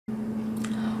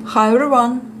Hi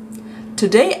everyone!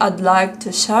 Today I'd like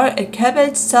to share a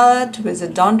cabbage salad with the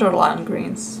dandelion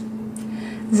greens.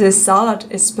 This salad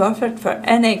is perfect for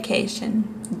any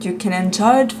occasion. You can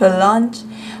enjoy it for lunch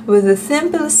with a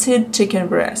simple seared chicken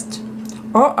breast,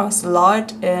 or as a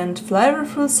light and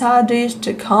flavorful side dish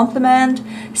to complement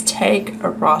steak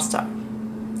or pasta.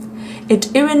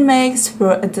 It even makes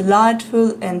for a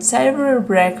delightful and savory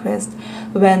breakfast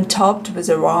when topped with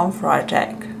a warm fried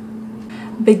egg.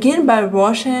 Begin by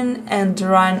washing and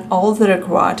drying all the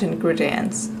required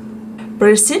ingredients.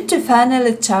 Proceed to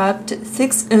finely chop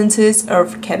 6 ounces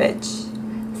of cabbage,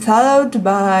 followed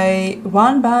by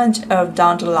 1 bunch of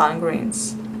dandelion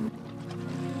greens.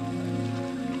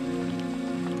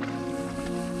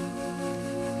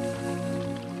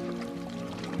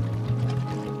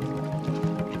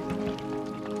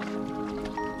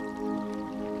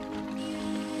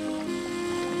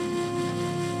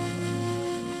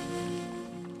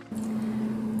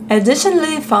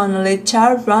 Additionally, finally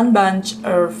chop 1 bunch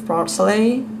of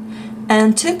parsley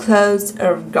and 2 cloves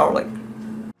of garlic.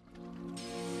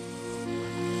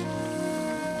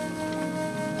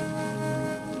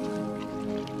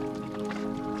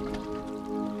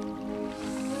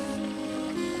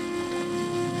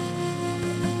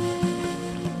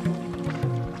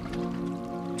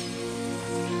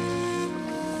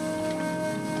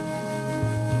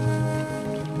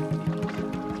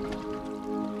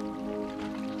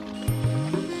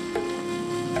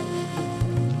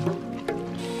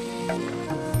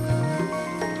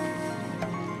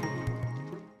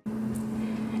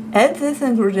 Add these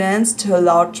ingredients to a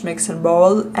large mixing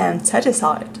bowl and set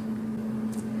aside.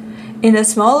 In a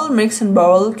small mixing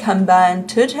bowl, combine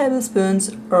 2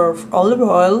 tablespoons of olive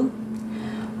oil,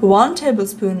 1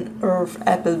 tablespoon of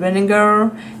apple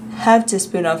vinegar, half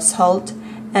teaspoon of salt,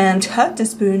 and half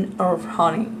teaspoon of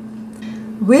honey.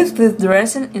 Whisk these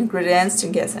dressing ingredients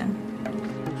together.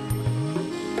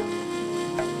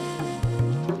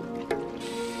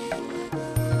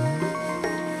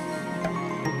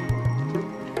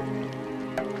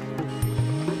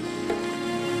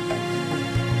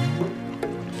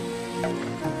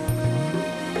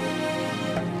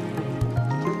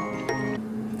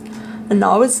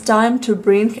 Now it's time to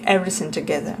bring everything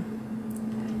together.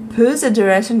 Pour the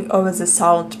dressing over the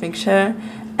salad mixture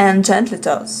and gently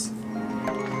toss.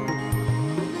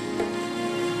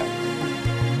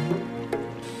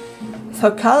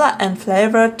 For color and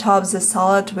flavor, top the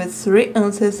salad with 3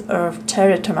 ounces of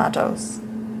cherry tomatoes.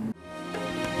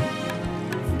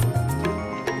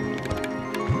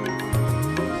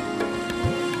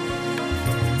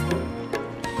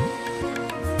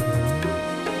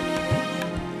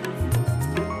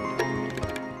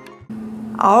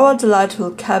 Our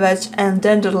delightful cabbage and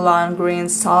dandelion green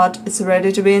salad is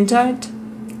ready to be enjoyed.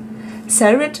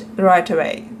 Serve it right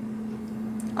away.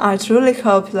 I truly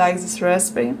hope you like this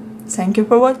recipe. Thank you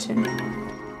for watching.